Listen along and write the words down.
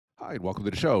Hi, and welcome to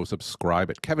the show.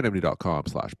 Subscribe at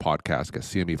kevinmd.com/podcast. Get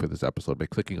CME for this episode by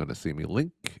clicking on the CME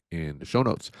link in the show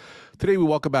notes. Today, we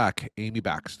welcome back Amy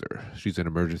Baxter. She's an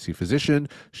emergency physician.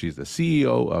 She's the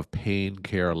CEO of Pain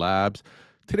Care Labs.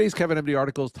 Today's KevinMD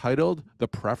article is titled "The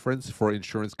Preference for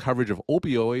Insurance Coverage of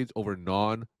Opioids Over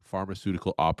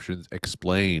Non-Pharmaceutical Options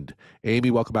Explained."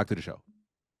 Amy, welcome back to the show.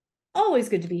 Always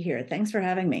good to be here. Thanks for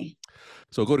having me.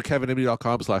 So go to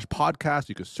kevinmd.com/podcast.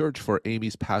 You can search for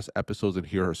Amy's past episodes and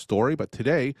hear her story. But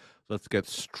today, let's get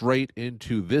straight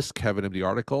into this KevinMD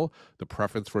article, "The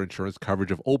Preference for Insurance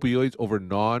Coverage of Opioids Over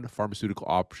Non-Pharmaceutical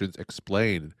Options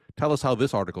Explained." Tell us how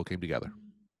this article came together.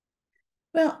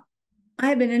 Well,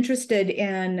 I've been interested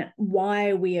in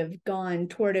why we have gone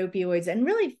toward opioids and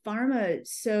really pharma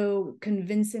so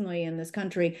convincingly in this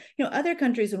country. Other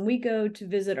countries, when we go to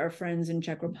visit our friends in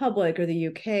Czech Republic or the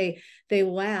UK, they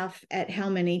laugh at how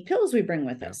many pills we bring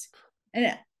with us.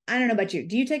 And I don't know about you.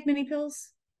 Do you take many pills?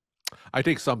 I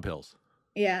take some pills.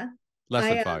 Yeah.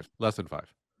 Less than five. Less than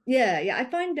five. Yeah. I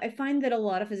find that a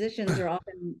lot of physicians are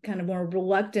often kind of more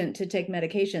reluctant to take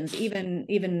medications,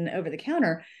 even over the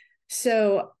counter.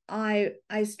 So I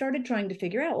started trying to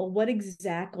figure out, well, what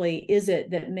exactly is it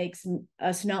that makes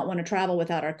us not want to travel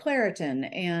without our Claritin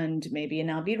and maybe an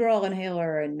albuterol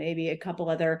inhaler and maybe a couple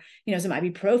other, some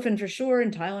ibuprofen for sure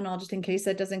and Tylenol just in case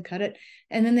that doesn't cut it.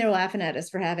 And then they're laughing at us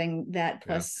for having that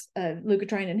plus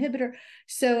leukotriene inhibitor.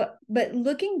 So, but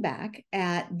looking back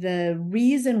at the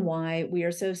reason why we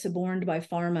are so suborned by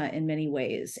pharma in many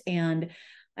ways, and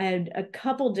I had a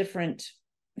couple different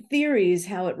theories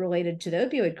how it related to the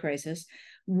opioid crisis.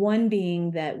 One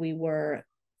being that we were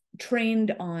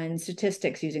trained on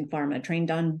statistics using pharma, trained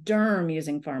on derm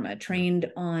using pharma, trained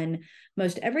on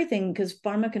most everything because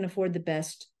pharma can afford the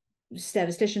best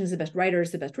statisticians, the best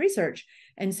writers, the best research.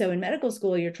 And so in medical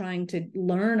school, you're trying to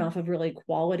learn off of really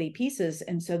quality pieces.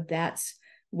 And so that's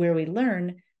where we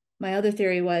learn. My other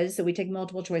theory was that we take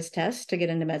multiple choice tests to get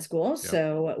into med school. Yep.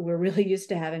 So we're really used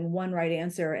to having one right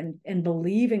answer and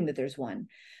believing that there's one.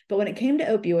 But when it came to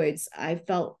opioids, I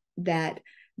felt that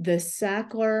the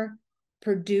Sackler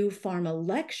Purdue Pharma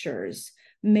lectures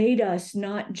made us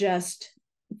not just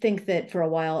think that for a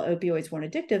while opioids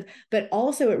weren't addictive, but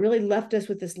also it really left us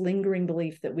with this lingering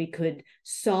belief that we could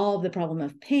solve the problem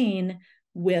of pain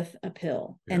with a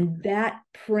pill. Yeah. And that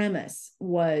premise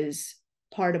was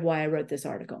part of why I wrote this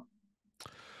article.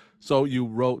 So you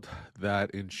wrote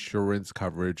that insurance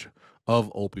coverage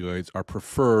of opioids are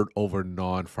preferred over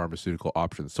non-pharmaceutical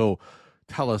options. So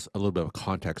tell us a little bit of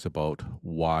context about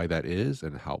why that is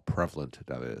and how prevalent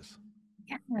that is.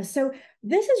 Yeah, so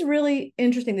this is really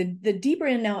interesting. The deeper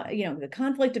in now, the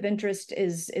conflict of interest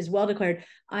is well declared.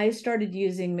 I started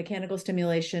using mechanical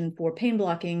stimulation for pain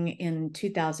blocking in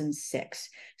 2006.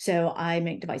 So I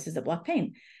make devices that block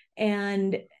pain.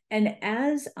 And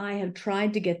as I have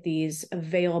tried to get these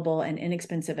available and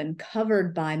inexpensive and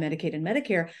covered by Medicaid and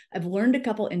Medicare, I've learned a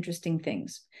couple interesting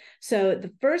things. So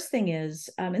the first thing is,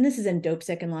 and this is in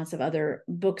DopeSick and lots of other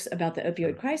books about the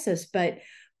opioid crisis, but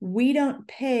we don't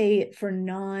pay for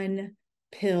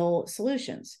non-pill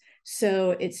solutions.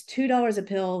 So it's $2 a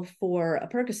pill for a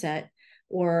Percocet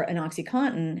or an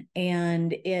OxyContin,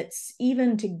 and it's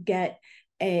even to get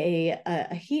a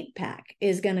heat pack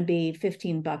is going to be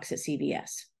 $15 at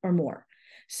CVS or more.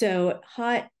 So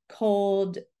hot,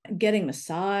 cold, getting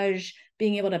massage,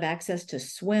 being able to have access to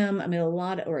swim,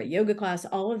 or a yoga class,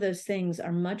 all of those things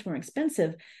are much more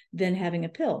expensive than having a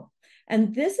pill.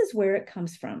 And this is where it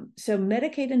comes from. So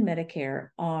Medicaid and Medicare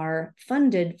are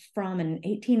funded from an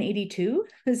 1882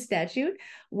 statute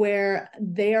where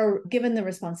they are given the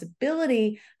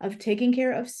responsibility of taking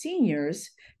care of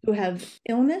seniors who have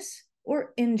illness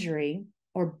or injury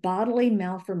or bodily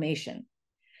malformation.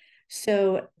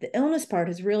 So the illness part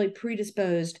has really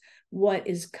predisposed what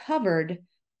is covered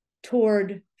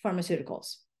toward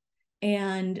pharmaceuticals.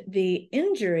 And the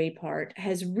injury part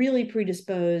has really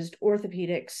predisposed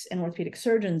orthopedics and orthopedic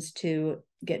surgeons to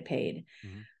get paid.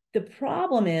 Mm-hmm. The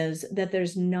problem is that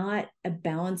there's not a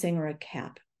balancing or a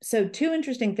cap. So two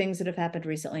interesting things that have happened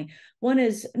recently. One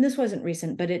is, and this wasn't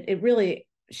recent, but it really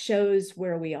shows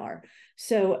where we are.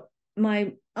 So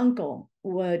my uncle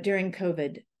during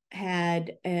COVID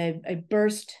had a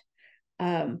burst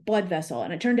blood vessel,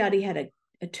 and it turned out he had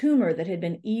a tumor that had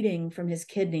been eating from his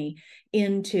kidney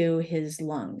into his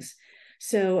lungs.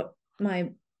 So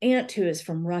my aunt, who is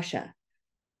from Russia,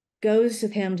 goes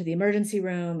with him to the emergency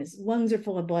room. His lungs are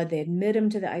full of blood. They admit him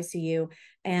to the ICU,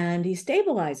 and he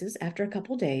stabilizes after a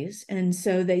couple of days. And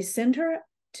so they send her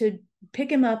to pick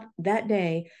him up that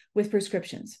day with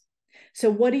prescriptions. So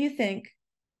what do you think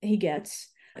he gets?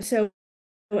 So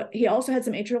he also had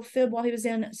some atrial fib while he was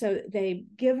in. So they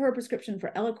give her a prescription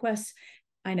for Eliquis.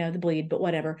 I know the bleed, but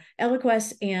whatever.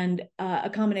 Eliquis and a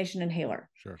combination inhaler.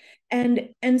 Sure. And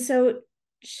so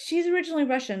she's originally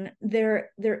Russian.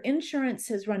 Their insurance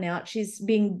has run out. She's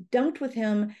being dumped with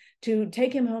him to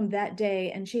take him home that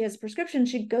day, and she has a prescription.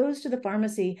 She goes to the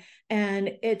pharmacy,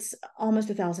 and it's almost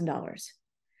 $1,000.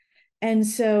 And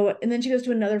so, and then she goes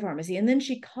to another pharmacy, and then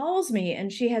she calls me,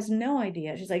 and she has no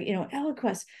idea. She's like,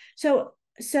 Eliquis. So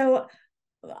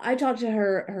I talked to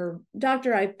her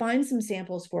doctor. I find some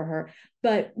samples for her,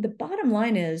 but the bottom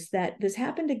line is that this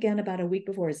happened again about a week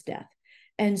before his death.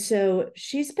 And so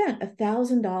she spent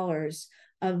 $1,000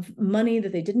 of money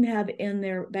that they didn't have in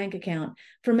their bank account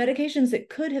for medications that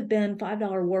could have been $5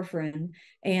 warfarin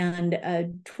and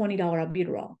a $20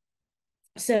 albuterol.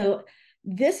 So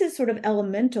this is sort of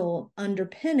elemental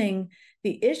underpinning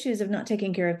the issues of not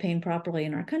taking care of pain properly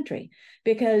in our country,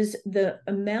 because the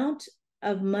amount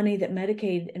of money that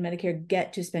Medicaid and Medicare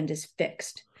get to spend is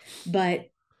fixed, but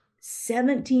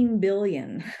 17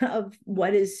 billion of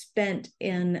what is spent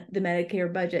in the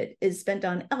Medicare budget is spent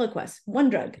on Eliquis, one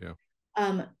drug. Yeah.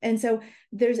 And so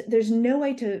there's no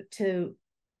way to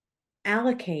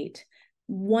allocate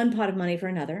one pot of money for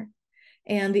another.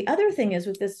 And the other thing is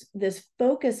with this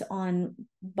focus on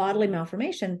bodily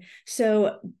malformation.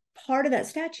 So part of that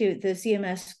statute, the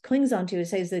CMS clings onto is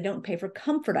says they don't pay for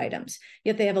comfort items,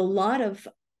 yet they have a lot of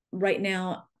right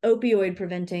now opioid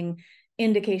preventing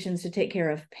indications to take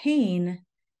care of pain,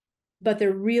 but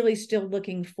they're really still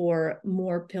looking for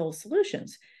more pill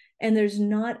solutions. And there's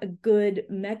not a good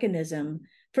mechanism,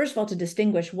 first of all, to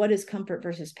distinguish what is comfort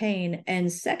versus pain.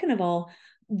 And second of all,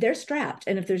 they're strapped.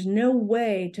 And if there's no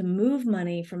way to move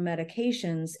money from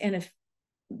medications, and if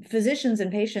physicians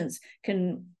and patients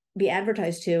can be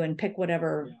advertised to and pick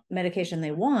whatever medication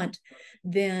they want,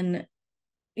 then,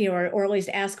 or at least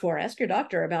ask your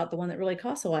doctor about the one that really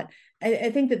costs a lot.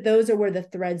 I think that those are where the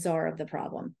threads are of the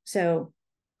problem. So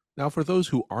now, for those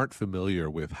who aren't familiar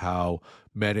with how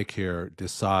Medicare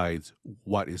decides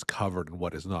what is covered and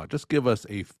what is not, just give us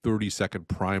a 30-second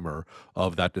primer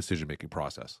of that decision-making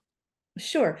process.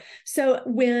 Sure. So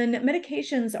when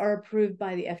medications are approved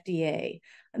by the FDA,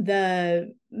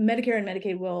 the Medicare and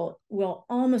Medicaid will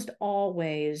almost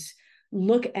always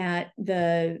look at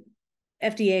the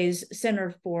FDA's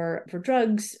Center for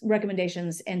Drugs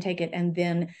recommendations and take it, and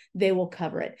then they will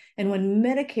cover it. And when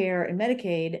Medicare and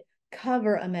Medicaid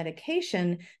cover a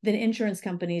medication, then insurance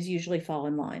companies usually fall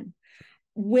in line.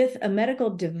 With a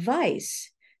medical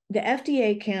device, the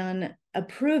FDA can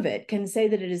approve it, can say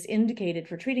that it is indicated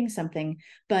for treating something,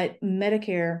 but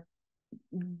Medicare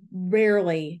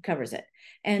rarely covers it.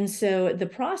 And so the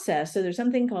process, so there's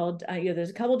something called, there's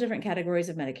a couple different categories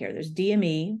of Medicare. There's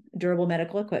DME, durable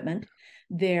medical equipment.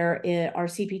 There are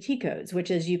CPT codes,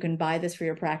 which is you can buy this for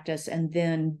your practice and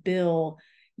then bill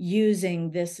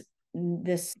using this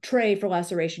tray for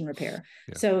laceration repair.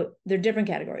 Yeah. So they're different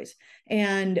categories.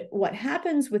 And what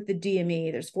happens with the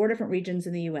DME, there's 4 different regions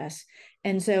in the US.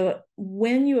 And so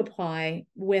when you apply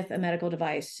with a medical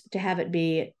device to have it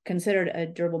be considered a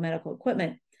durable medical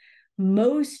equipment,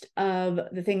 most of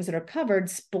the things that are covered,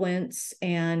 splints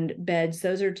and beds,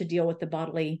 those are to deal with the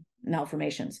bodily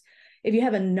malformations. If you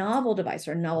have a novel device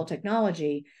or novel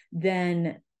technology,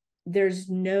 then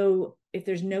if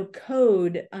there's no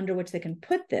code under which they can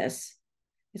put this,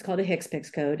 it's called a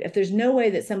HCPCS code. If there's no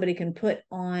way that somebody can put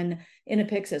on in a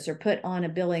Pyxis or put on a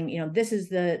billing, this is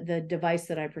the device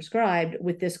that I prescribed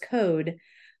with this code,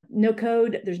 no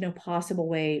code, there's no possible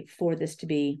way for this to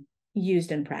be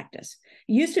used in practice.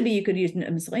 It used to be you could use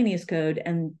a miscellaneous code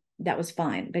and that was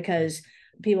fine because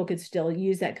people could still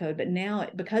use that code. But now,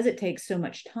 because it takes so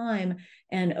much time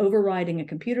and overriding a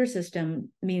computer system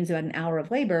means about an hour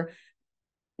of labor,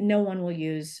 no one will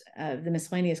use the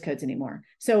miscellaneous codes anymore.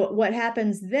 So what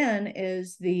happens then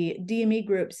is the DME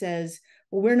group says,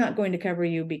 well, we're not going to cover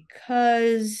you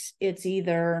because it's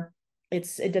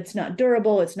not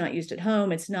durable, it's not used at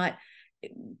home, it's not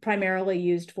primarily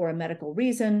used for a medical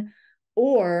reason,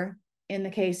 or in the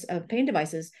case of pain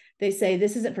devices, they say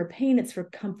this isn't for pain, it's for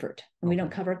comfort, and we don't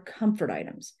cover comfort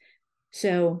items.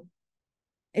 So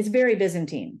it's very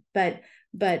Byzantine, but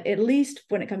at least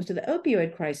when it comes to the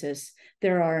opioid crisis,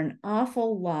 there are an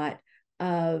awful lot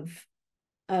of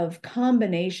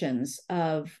combinations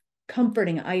of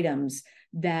comforting items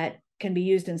that can be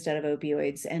used instead of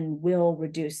opioids and will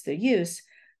reduce the use.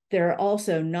 There are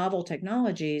also novel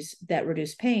technologies that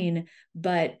reduce pain,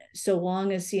 but so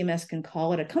long as CMS can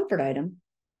call it a comfort item,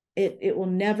 it will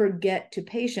never get to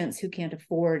patients who can't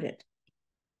afford it.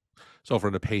 So,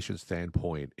 from the patient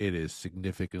standpoint, it is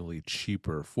significantly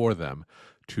cheaper for them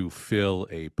to fill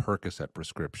a Percocet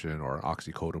prescription or an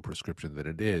oxycodone prescription than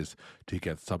it is to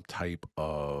get some type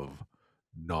of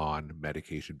non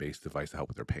medication based device to help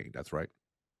with their pain. That's right.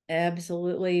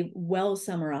 Absolutely well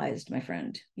summarized, my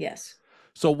friend. Yes.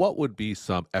 So, what would be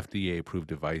some FDA approved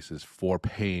devices for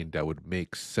pain that would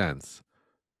make sense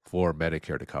for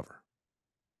Medicare to cover?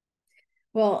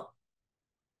 Well,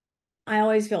 I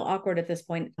always feel awkward at this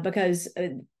point because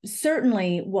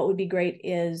certainly what would be great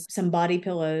is some body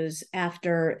pillows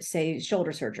after, say,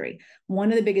 shoulder surgery.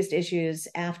 One of the biggest issues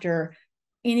after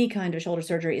any kind of shoulder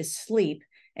surgery is sleep,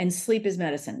 and sleep is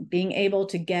medicine. Being able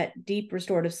to get deep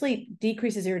restorative sleep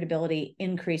decreases irritability,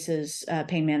 increases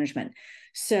pain management.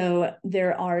 So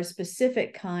there are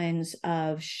specific kinds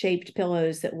of shaped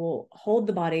pillows that will hold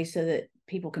the body so that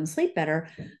people can sleep better.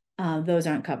 Those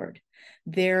aren't covered.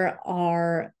 There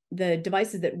are the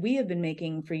devices that we have been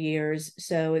making for years.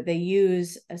 So they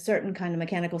use a certain kind of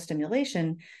mechanical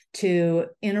stimulation to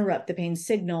interrupt the pain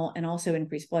signal and also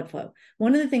increase blood flow.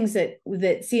 One of the things that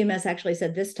CMS actually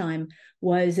said this time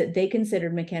was that they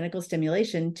considered mechanical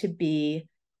stimulation to be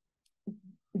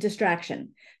distraction.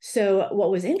 So what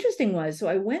was interesting was, so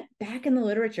I went back in the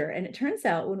literature, and it turns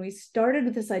out when we started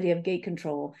with this idea of gate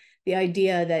control, the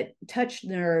idea that touch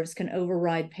nerves can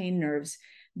override pain nerves,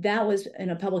 that was in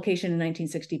a publication in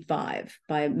 1965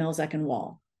 by Melzek and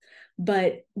Wall.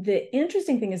 But the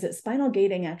interesting thing is that spinal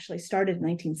gating actually started in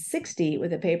 1960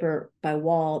 with a paper by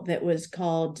Wall that was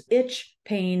called Itch,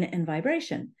 Pain, and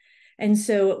Vibration. And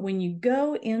so when you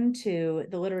go into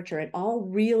the literature, it all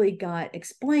really got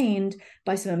explained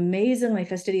by some amazingly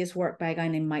fastidious work by a guy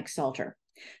named Mike Salter.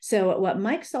 So what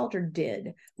Mike Salter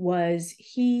did was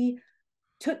he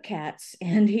took cats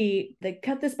and they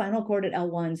cut the spinal cord at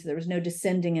L1 so there was no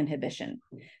descending inhibition.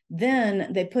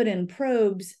 Then they put in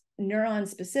probes neuron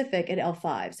specific at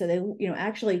L5. So they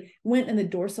actually went in the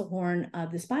dorsal horn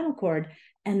of the spinal cord,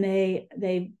 and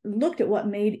they looked at what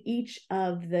made each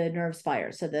of the nerves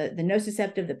fire. So the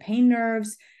nociceptive, the pain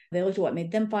nerves, they looked at what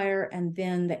made them fire, and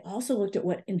then they also looked at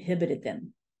what inhibited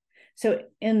them. So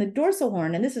in the dorsal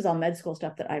horn, and this is all med school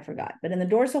stuff that I forgot, but in the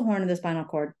dorsal horn of the spinal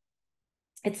cord,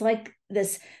 it's like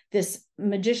this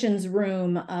magician's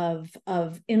room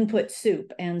of input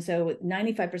soup. And so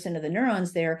 95% of the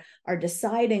neurons there are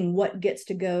deciding what gets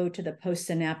to go to the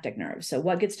postsynaptic nerves. So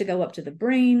what gets to go up to the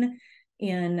brain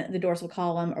in the dorsal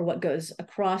column, or what goes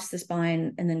across the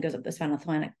spine and then goes up the spinal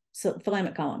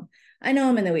thalamic column. I know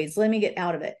I'm in the weeds. Let me get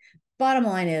out of it. Bottom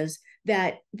line is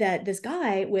that this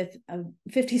guy with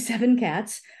 57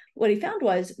 cats, what he found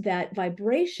was that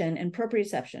vibration and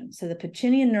proprioception, so the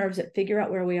Pacinian nerves that figure out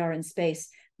where we are in space,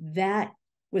 that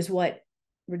was what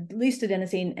released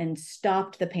adenosine and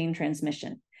stopped the pain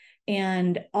transmission.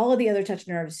 And all of the other touch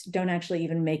nerves don't actually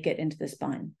even make it into the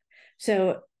spine.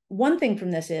 So one thing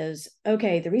from this is,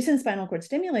 okay, the reason spinal cord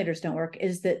stimulators don't work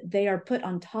is that they are put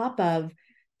on top of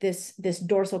this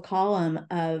dorsal column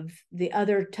of the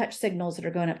other touch signals that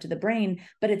are going up to the brain,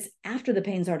 but it's after the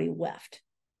pain's already left.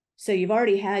 So you've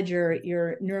already had your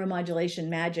neuromodulation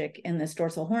magic in this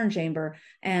dorsal horn chamber,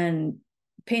 and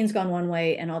pain's gone one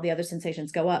way and all the other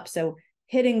sensations go up. So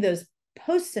hitting those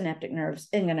postsynaptic nerves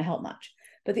isn't going to help much.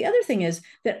 But the other thing is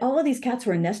that all of these cats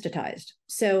were anesthetized.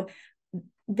 So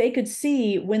they could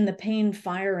see when the pain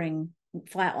firing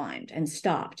flatlined and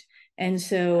stopped. And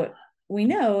so we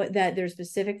know that there's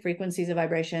specific frequencies of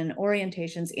vibration,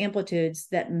 orientations, amplitudes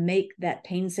that make that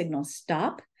pain signal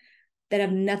stop, that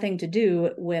have nothing to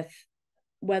do with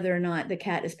whether or not the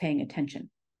cat is paying attention.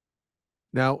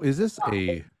 Now, is this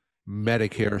a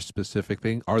Medicare specific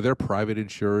thing? Are there private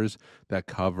insurers that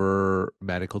cover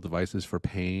medical devices for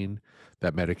pain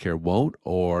that Medicare won't,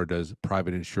 or does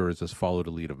private insurers just follow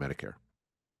the lead of Medicare?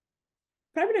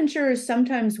 Private insurers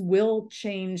sometimes will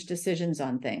change decisions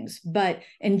on things, but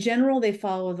in general, they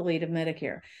follow the lead of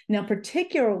Medicare. Now,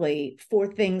 particularly for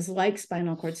things like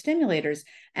spinal cord stimulators,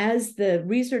 as the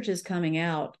research is coming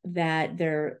out that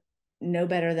they're no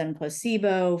better than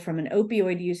placebo from an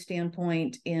opioid use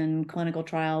standpoint in clinical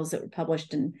trials that were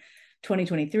published in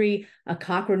 2023, a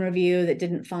Cochrane review that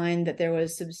didn't find that there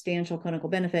was substantial clinical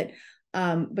benefit.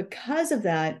 Because of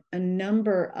that, a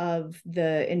number of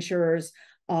the insurers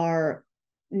are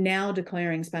now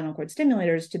declaring spinal cord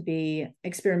stimulators to be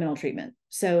experimental treatment.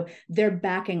 So they're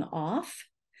backing off,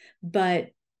 but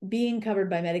being covered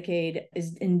by Medicaid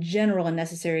is in general a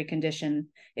necessary condition.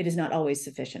 It is not always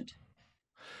sufficient.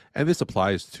 And this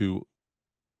applies to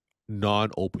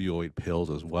non-opioid pills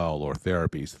as well, or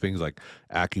therapies, things like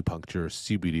acupuncture,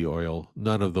 CBD oil.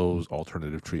 None of those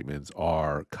alternative treatments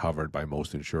are covered by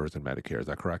most insurers and Medicare. Is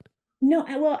that correct? No,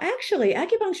 well, actually,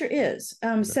 acupuncture is.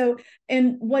 Yeah.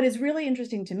 And what is really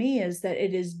interesting to me is that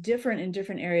it is different in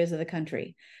different areas of the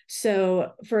country.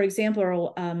 So, for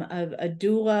example, a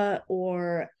doula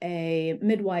or a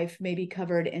midwife may be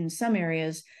covered in some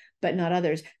areas, but not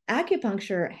others.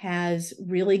 Acupuncture has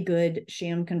really good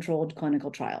sham controlled clinical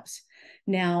trials.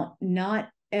 Now, not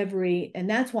every, and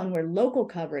that's one where local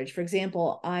coverage, for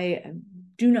example, I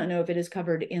do not know if it is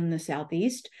covered in the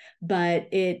Southeast, but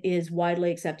it is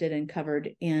widely accepted and covered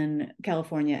in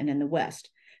California and in the West.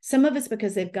 Some of it's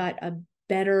because they've got a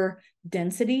better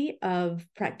density of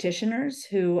practitioners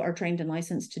who are trained and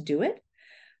licensed to do it,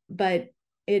 but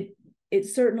it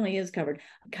certainly is covered.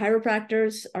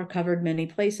 Chiropractors are covered many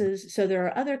places. So there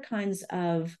are other kinds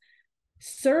of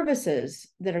services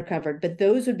that are covered, but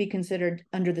those would be considered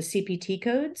under the CPT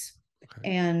codes,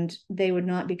 Okay. and they would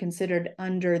not be considered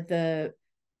under the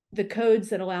codes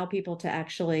that allow people to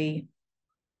actually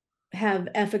have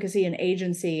efficacy and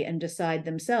agency and decide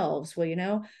themselves,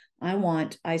 well, I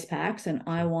want ice packs, and Sure.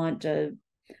 I want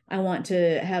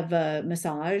to have a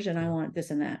massage, and I Yeah. want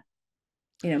this and that.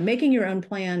 Making your own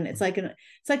plan, it's like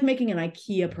making an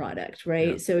IKEA product, Yeah.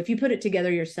 right? So if you put it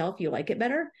together yourself, you like it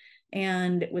better.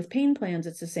 And with pain plans,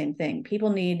 it's the same thing. People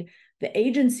need the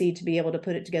agency to be able to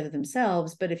put it together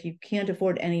themselves, but if you can't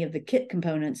afford any of the kit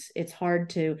components, it's hard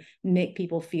to make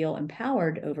people feel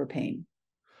empowered over pain.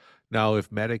 Now, if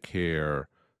Medicare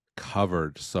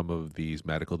covered some of these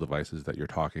medical devices that you're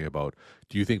talking about,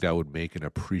 do you think that would make an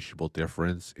appreciable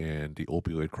difference in the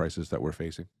opioid crisis that we're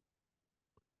facing?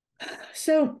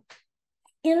 So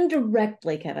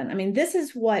indirectly, Kevin, I mean, this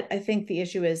is what I think the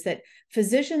issue is, that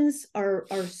physicians are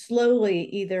slowly,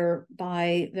 either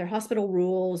by their hospital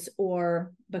rules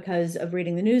or because of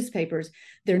reading the newspapers,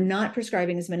 they're not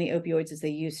prescribing as many opioids as they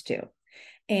used to.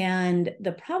 And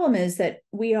the problem is that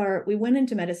we went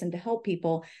into medicine to help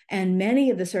people, and many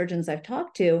of the surgeons I've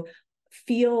talked to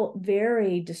feel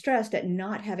very distressed at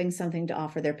not having something to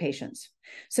offer their patients.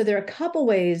 So there are a couple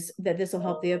ways that this will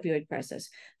help the opioid crisis.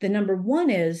 The number one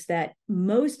is that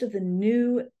most of the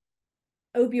new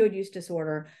opioid use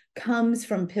disorder comes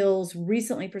from pills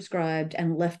recently prescribed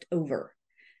and left over.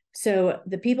 So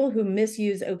the people who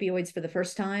misuse opioids for the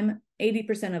first time,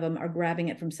 80% of them are grabbing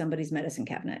it from somebody's medicine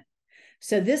cabinet.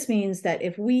 So this means that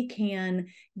if we can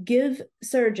give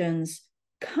surgeons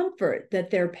comfort that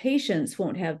their patients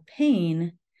won't have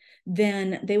pain,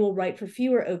 then they will write for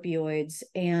fewer opioids,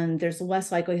 and there's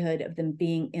less likelihood of them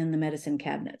being in the medicine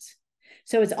cabinets.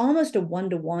 So it's almost a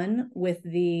one-to-one with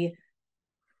the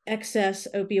excess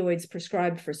opioids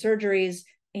prescribed for surgeries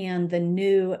and the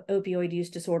new opioid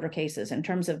use disorder cases. In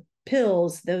terms of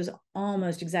pills, those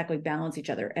almost exactly balance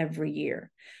each other every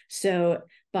year. So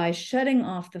by shutting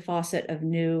off the faucet of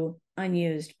new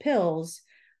unused pills,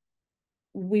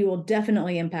 we will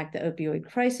definitely impact the opioid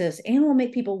crisis, and will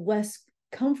make people less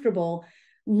comfortable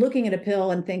looking at a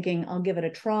pill and thinking, I'll give it a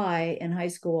try in high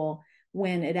school,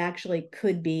 when it actually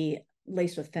could be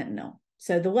laced with fentanyl.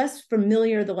 So the less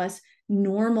familiar, the less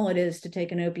normal it is to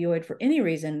take an opioid for any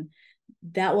reason,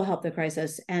 that will help the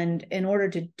crisis. And in order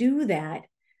to do that,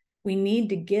 we need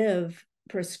to give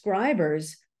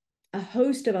prescribers a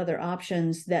host of other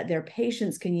options that their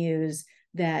patients can use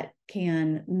that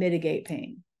can mitigate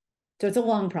pain. So it's a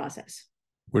long process.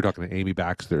 We're talking to Amy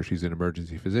Baxter. She's an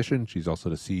emergency physician. She's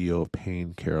also the CEO of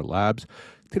Pain Care Labs.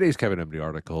 Today's KevinMD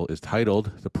article is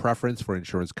titled The Preference for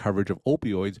Insurance Coverage of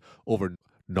Opioids Over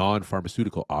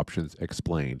Non-Pharmaceutical Options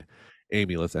Explained.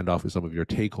 Amy, let's end off with some of your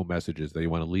take-home messages that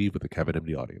you want to leave with the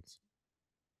KevinMD audience.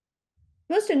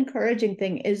 Most encouraging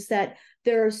thing is that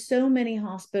there are so many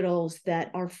hospitals that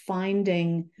are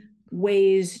finding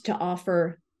ways to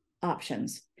offer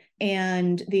options.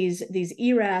 And these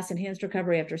ERAS, enhanced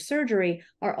recovery after surgery,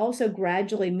 are also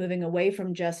gradually moving away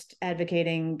from just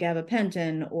advocating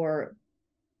gabapentin or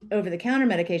over-the-counter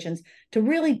medications to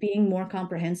really being more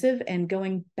comprehensive and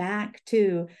going back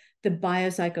to the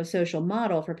biopsychosocial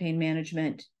model for pain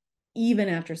management, even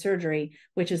after surgery,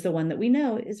 which is the one that we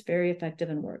know is very effective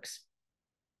and works.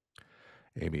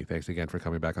 Amy, thanks again for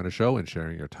coming back on the show and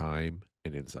sharing your time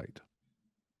and insight.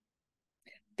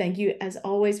 Thank you, as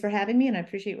always, for having me, and I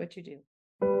appreciate what you do.